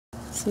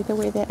See the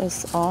way that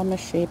is all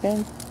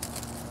misshapen?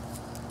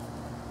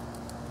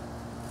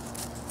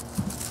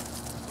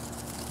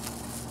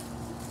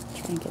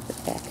 Try and get the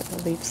back of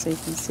the leaf so you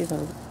can see the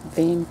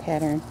vein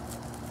pattern.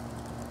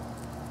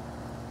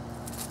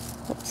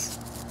 Oops.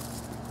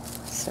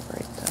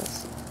 Separate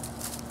those.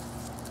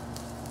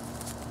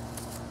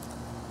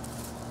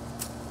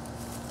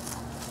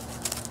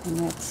 And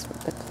that's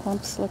what the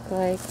clumps look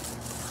like.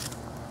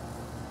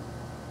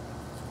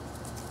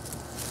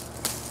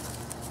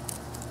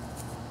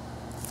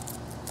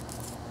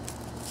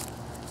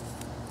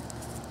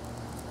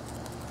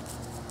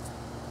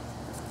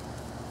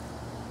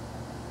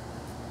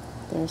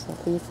 There's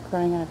a leaf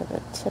growing out of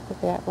the tip of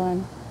that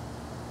one.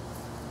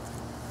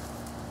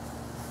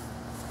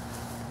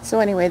 So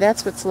anyway,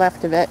 that's what's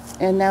left of it.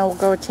 And now we'll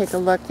go take a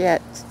look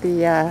at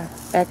the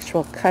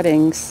actual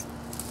cuttings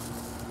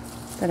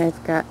that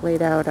I've got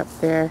laid out up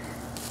there.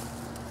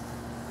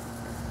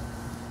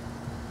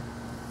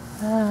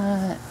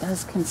 That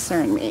does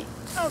concern me.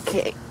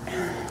 Okay.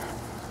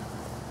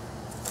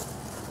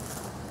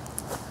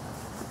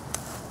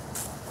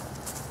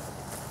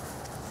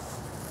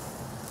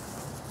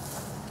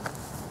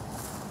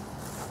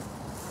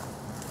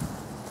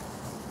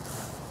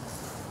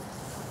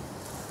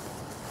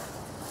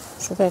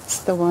 So that's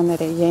the one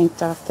that I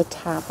yanked off the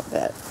top of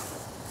it.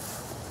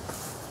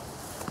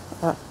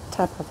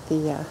 Top of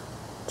the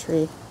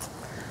tree.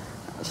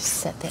 I'll just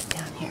set that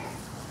down here.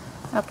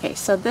 Okay,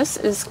 so this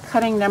is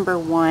cutting number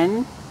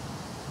 1.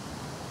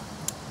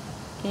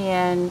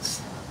 And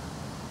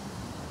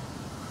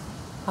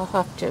I'll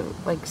have to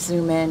like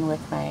zoom in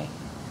with my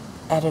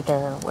editor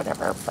or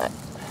whatever, but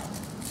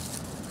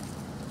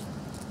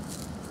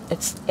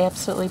it's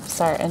absolutely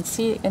bizarre. And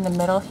see in the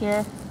middle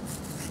here,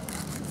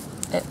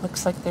 it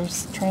looks like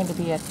there's trying to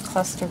be a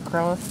cluster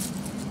growth,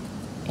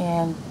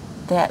 and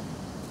that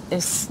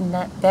is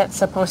not, that's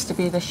supposed to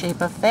be the shape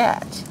of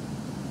that.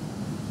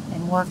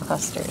 And more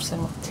clusters,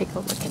 and we'll take a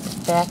look at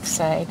the back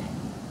side.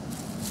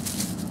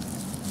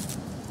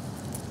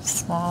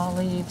 Small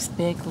leaves,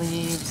 big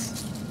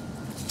leaves,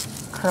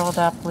 curled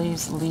up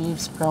leaves,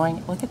 leaves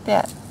growing. Look at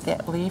that.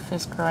 That leaf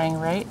is growing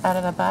right out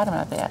of the bottom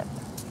of that.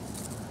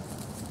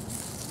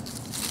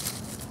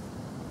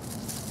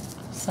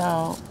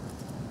 So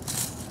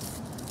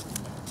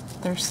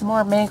there's some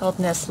more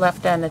mangledness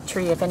left on the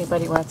tree. If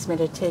anybody wants me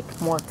to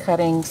take more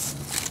cuttings,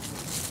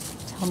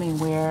 tell me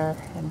where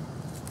and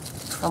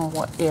from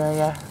what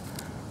area.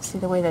 See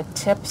the way the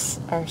tips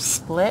are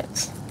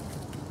split?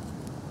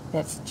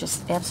 That's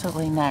just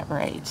absolutely not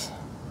right.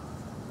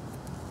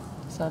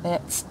 So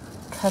that's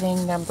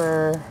cutting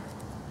number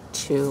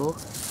 2.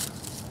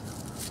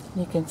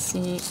 You can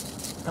see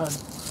those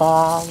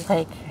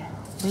ball-like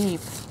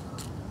leaf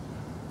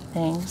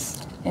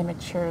things,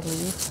 immature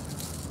leaf,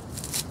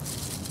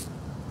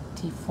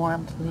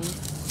 deformed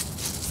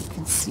leaf. You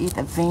can see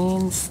the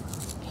veins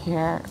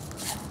here.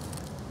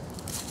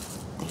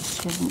 They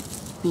shouldn't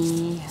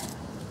be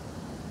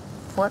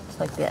forked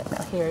like that.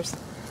 Now here's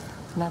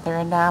another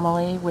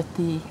anomaly with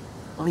the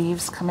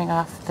leaves coming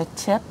off the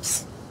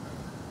tips.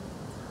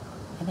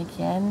 And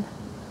again,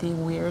 the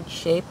weird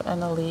shape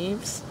on the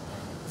leaves.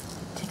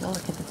 Take a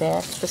look at the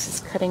back. This is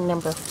cutting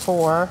number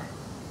 4.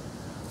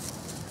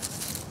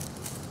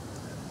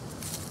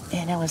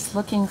 And I was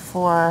looking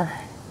for,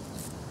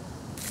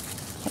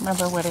 I can't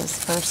remember what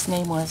his first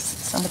name was,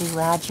 somebody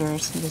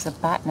Rogers. He was a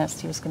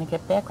botanist. He was going to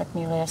get back with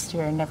me last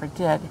year and never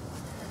did.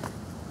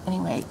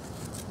 Anyway,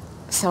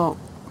 so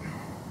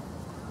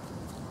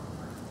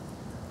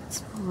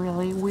it's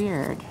really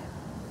weird.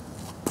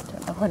 I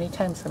don't know how many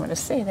times I'm going to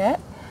say that.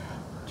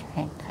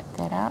 Try and cut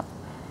that out.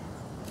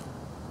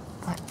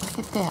 But look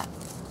at that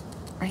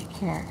right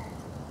here.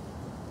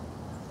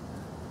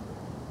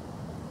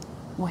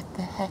 What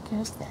the heck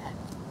is that?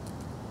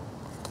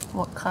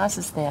 What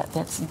causes that?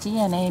 That's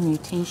DNA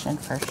mutation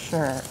for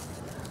sure.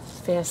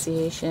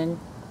 Fasciation.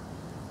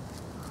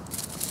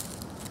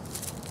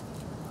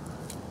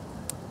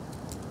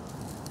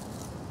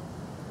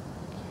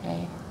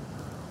 Okay.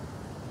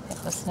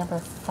 That was number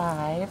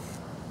 5.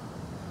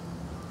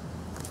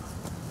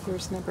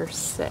 Here's number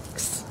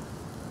 6.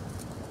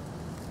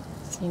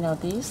 So, you know,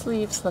 these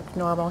leaves look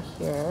normal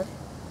here.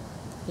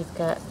 You've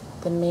got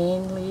the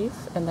main leaf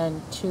and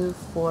then 2,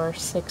 4,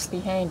 6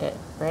 behind it,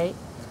 right?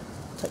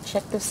 But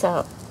check this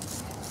out.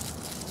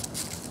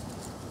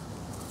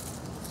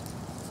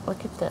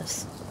 Look at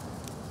this.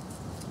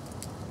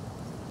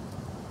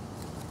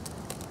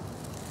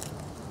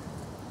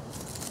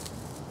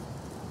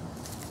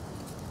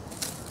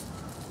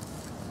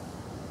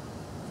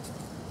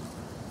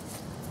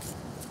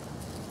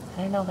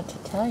 I don't know what to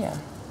tell you.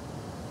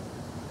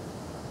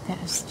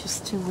 That is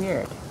just too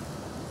weird.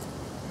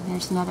 And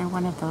there's another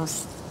one of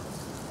those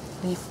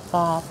leaf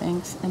ball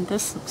things, and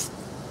this looks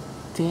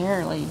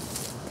fairly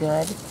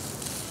good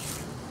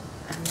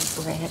on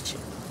the branch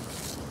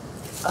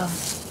of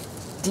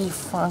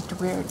defunct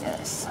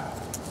weirdness.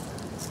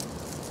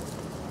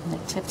 And the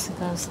tips of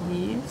those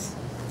leaves.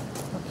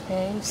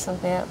 Okay, so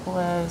that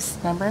was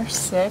number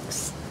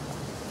 6.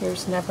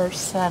 Here's number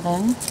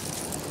 7.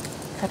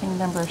 Cutting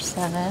number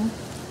 7.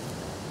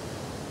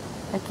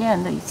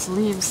 Again, these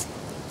leaves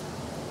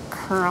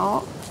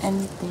curl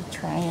and they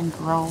try and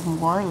grow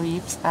more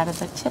leaves out of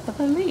the tip of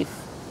a leaf.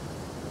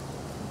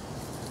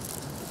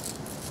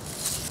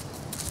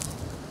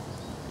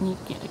 And you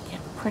get a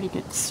pretty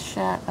good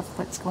shot of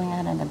what's going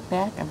on in the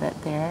back of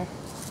it there.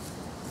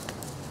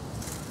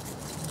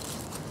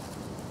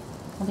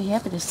 I'll be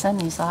happy to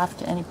send these off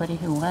to anybody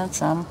who wants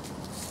them.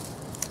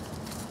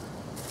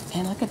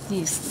 And look at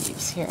these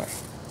leaves here.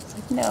 It's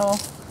like, no,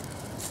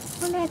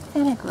 we're not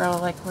going to grow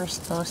like we're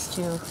supposed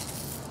to.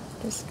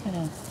 Just going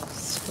to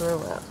screw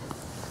up.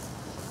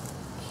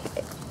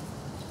 Okay.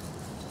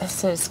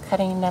 This is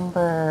cutting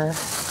number 9.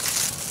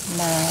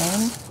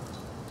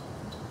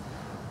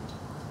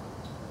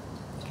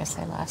 I guess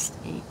I lost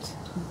 8. And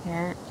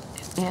there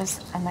it is,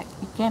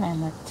 again,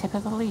 on the tip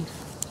of the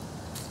leaf.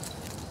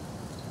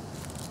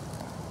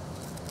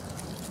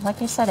 Like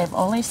I said, I've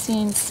only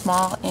seen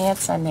small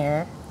ants on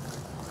there,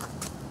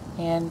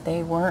 and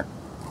they weren't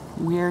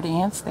weird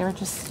ants. They were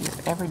just your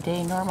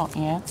everyday normal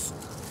ants.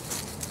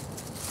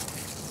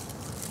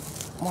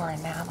 More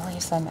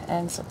anomalies on the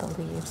ends of the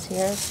leaves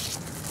here.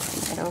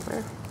 Bring it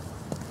over.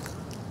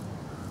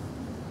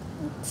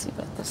 Let's see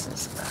what this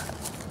is about.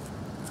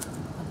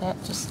 Well,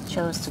 that just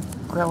chose to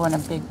grow in a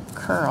big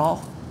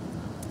curl.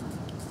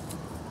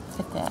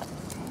 Look at that.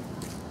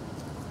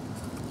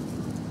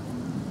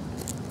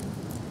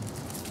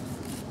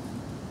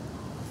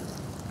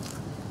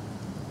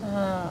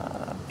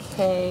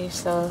 Okay,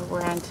 so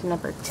we're on to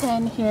number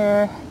 10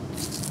 here.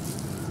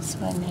 This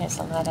one has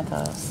a lot of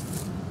those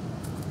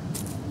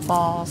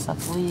balls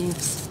of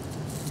leaves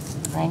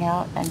growing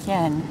out.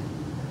 Again,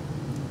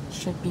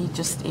 should be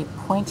just a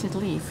pointed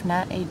leaf,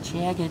 not a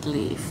jagged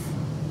leaf.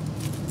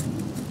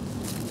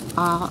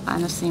 All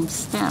on the same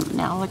stem.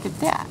 Now look at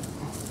that.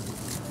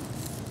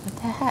 What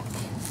the heck?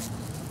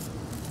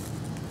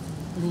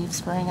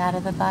 Leaves growing out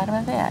of the bottom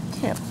of that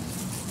too.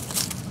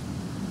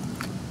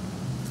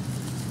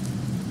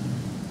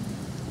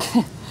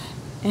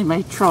 And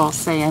my trolls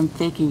say I'm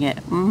faking it.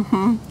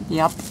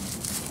 Yep.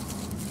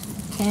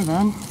 Okay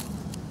then.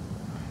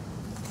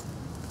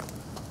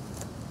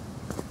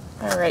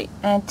 Alright,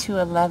 on to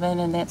 11,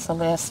 and that's the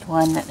last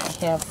one that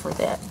I have for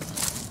that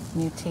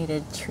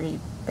mutated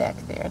tree back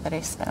there that I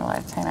spent a lot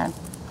of time on.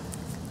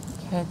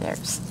 Okay,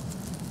 there's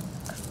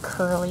a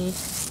curly,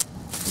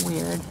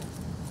 weird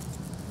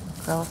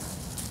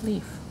growth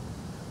leaf.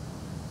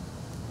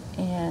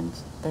 And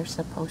they're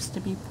supposed to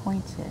be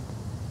pointed.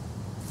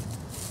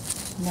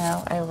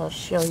 Now I will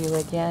show you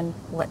again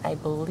what I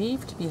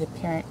believe to be the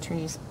parent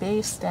trees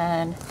based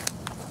on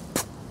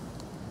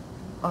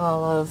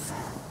all of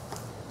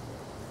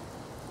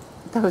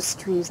those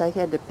trees I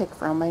had to pick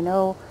from. I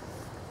know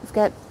we've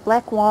got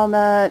black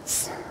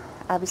walnuts,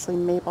 obviously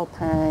maple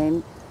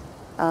pine,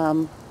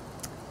 a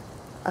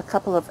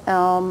couple of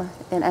elm,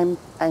 and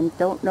I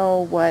don't know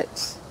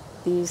what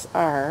these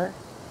are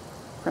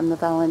from the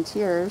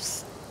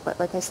volunteers, but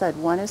like I said,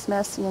 one is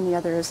messy and the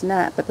other is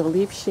not, but the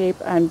leaf shape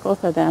on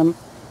both of them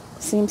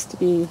seems to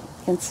be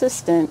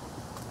consistent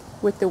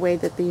with the way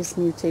that these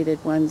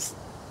mutated ones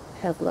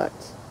have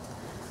looked.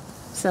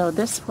 So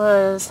this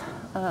was,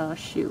 oh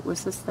shoot,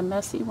 was this the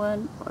messy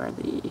one or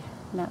the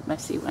not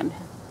messy one?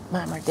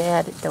 Mom or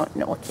Dad, I don't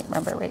know, I can't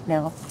remember right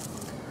now.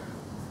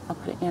 I'll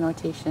put an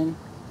annotation.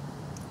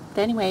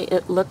 But anyway,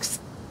 it looks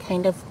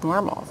kind of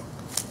normal.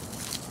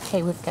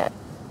 Okay, we've got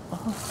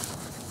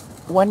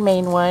one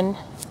main one,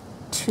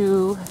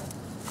 2,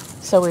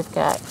 so we've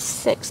got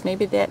 6.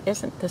 Maybe that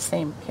isn't the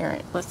same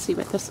parent. Let's see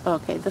what this,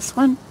 okay, this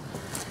one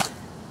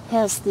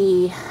has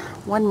the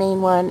one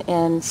main one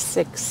and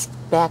 6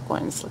 back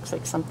ones. Looks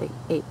like something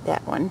ate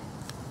that one.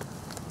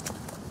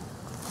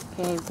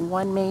 Okay,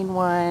 one main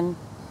one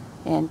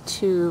and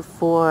 2,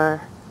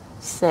 4,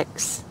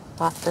 6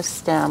 off the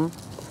stem.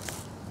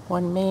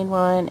 One main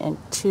one and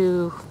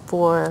 2,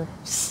 4,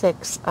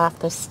 6 off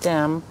the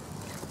stem.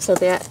 So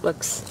that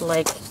looks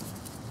like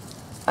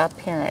a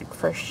parent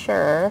for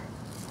sure.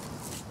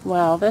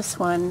 Well, this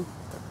one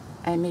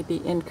I may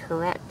be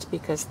incorrect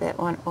because that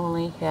one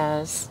only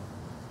has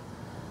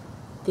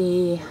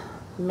the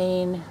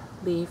main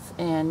leaf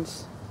and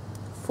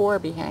 4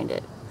 behind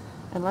it.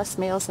 Unless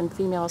males and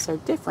females are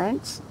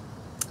different,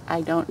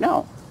 I don't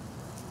know.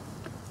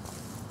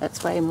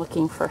 That's why I'm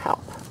looking for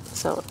help.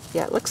 So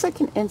yeah, it looks like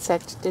an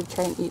insect did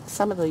try and eat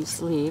some of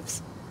these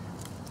leaves,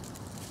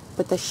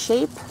 but the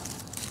shape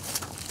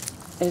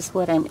is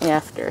what I'm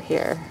after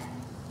here,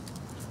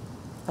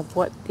 of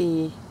what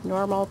the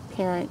normal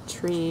parent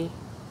tree,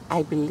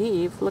 I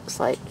believe, looks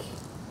like.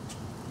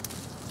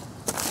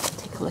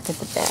 Take a look at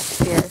the back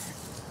here.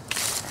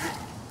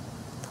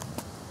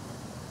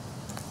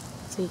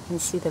 So you can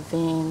see the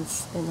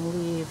veins in the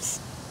leaves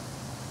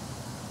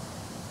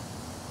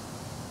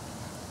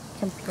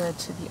compared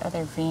to the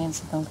other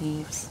veins in the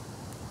leaves.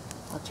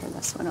 I'll turn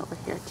this one over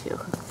here too.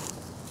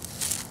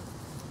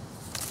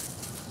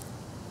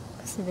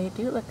 See, they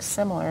do look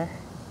similar,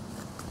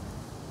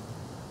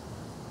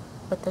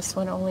 but this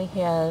one only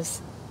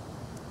has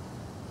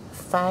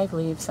 5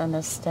 leaves on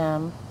the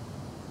stem,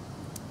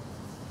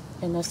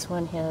 and this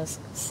one has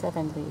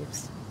 7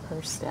 leaves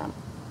her stem.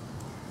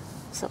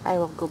 So I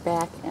will go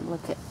back and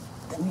look at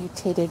the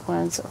mutated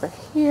ones over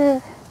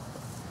here.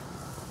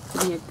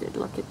 Give you a good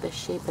look at the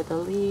shape of the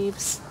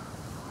leaves,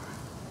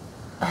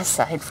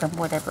 aside from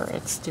whatever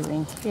it's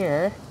doing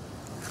here.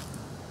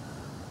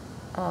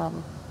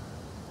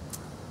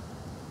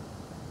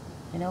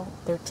 You know,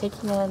 they're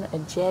taking on a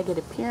jagged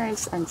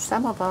appearance on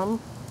some of them,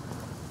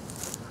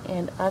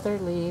 and other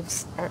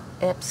leaves are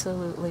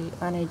absolutely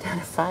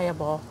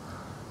unidentifiable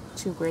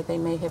to where they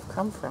may have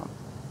come from.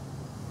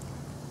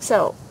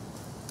 So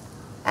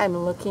I'm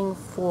looking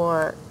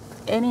for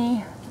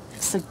any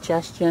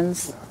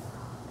suggestions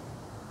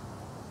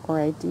or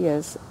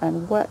ideas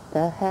on what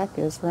the heck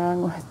is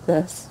wrong with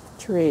this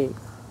tree.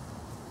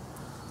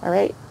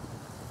 Alright,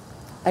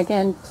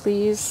 again,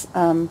 please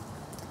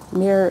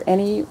mirror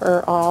any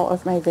or all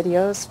of my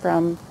videos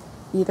from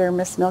either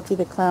Miss Milky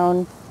the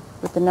Clown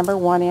with the number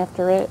 1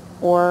 after it,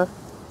 or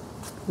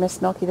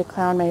Miss Milky the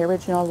Clown, my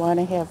original one.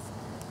 I have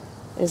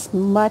as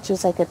much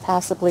as I could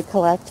possibly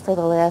collect for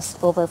the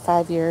last over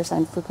 5 years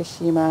on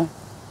Fukushima.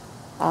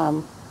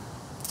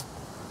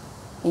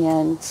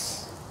 And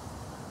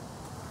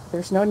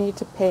there's no need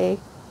to pay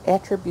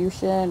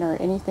attribution or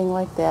anything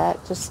like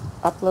that. Just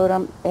upload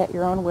them at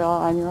your own will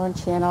on your own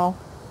channel.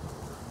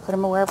 Put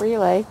them wherever you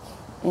like,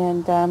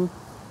 and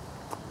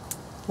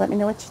let me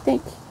know what you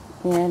think.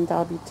 And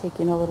I'll be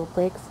taking a little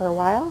break for a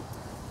while.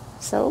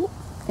 So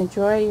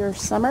enjoy your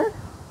summer,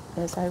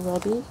 as I will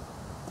be.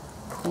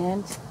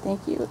 And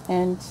thank you,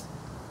 and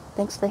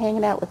thanks for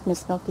hanging out with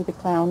Miss Milky the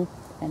Clown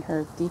and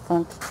her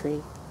defunct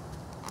tree.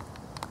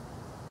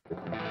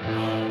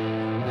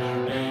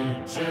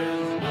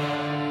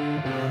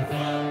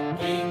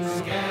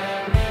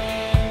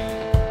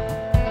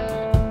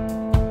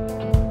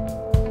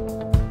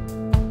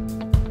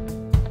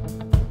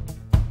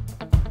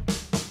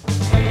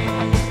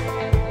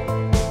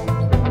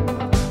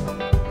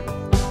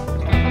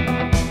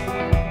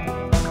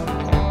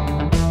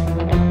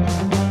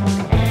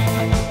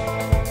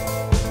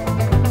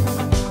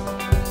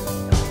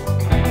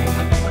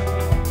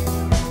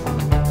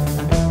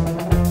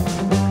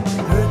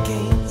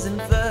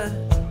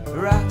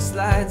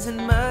 Slides in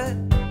mud,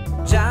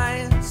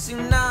 giant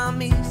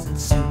tsunamis and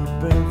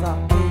super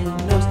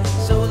volcanoes,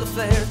 solar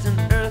flares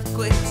and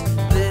earthquakes,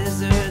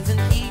 blizzards and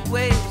heat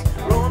waves,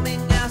 roaming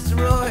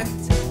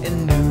asteroids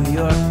and New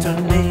York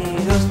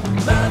tornadoes.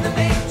 Mother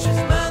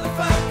Nature's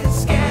motherfucking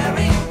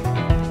scary.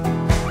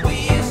 We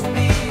used to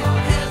be all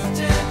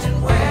hesitant and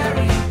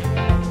wary,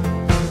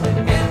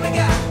 and we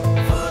got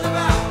full of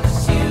all this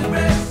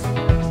hubris.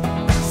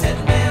 Said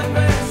man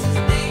versus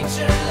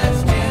nature,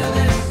 let's do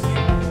this.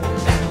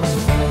 That was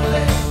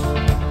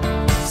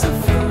so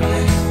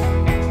foolish.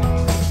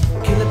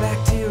 Killer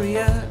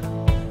bacteria,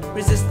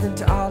 resistant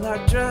to all our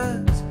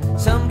drugs.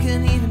 Some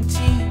can even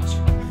teach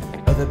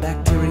other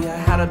bacteria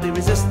how to be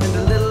resistant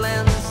to little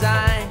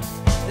enzyme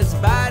that's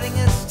biding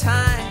its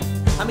time.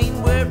 I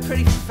mean, we're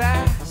pretty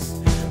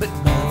fast, but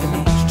Mother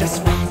Nature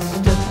just fast.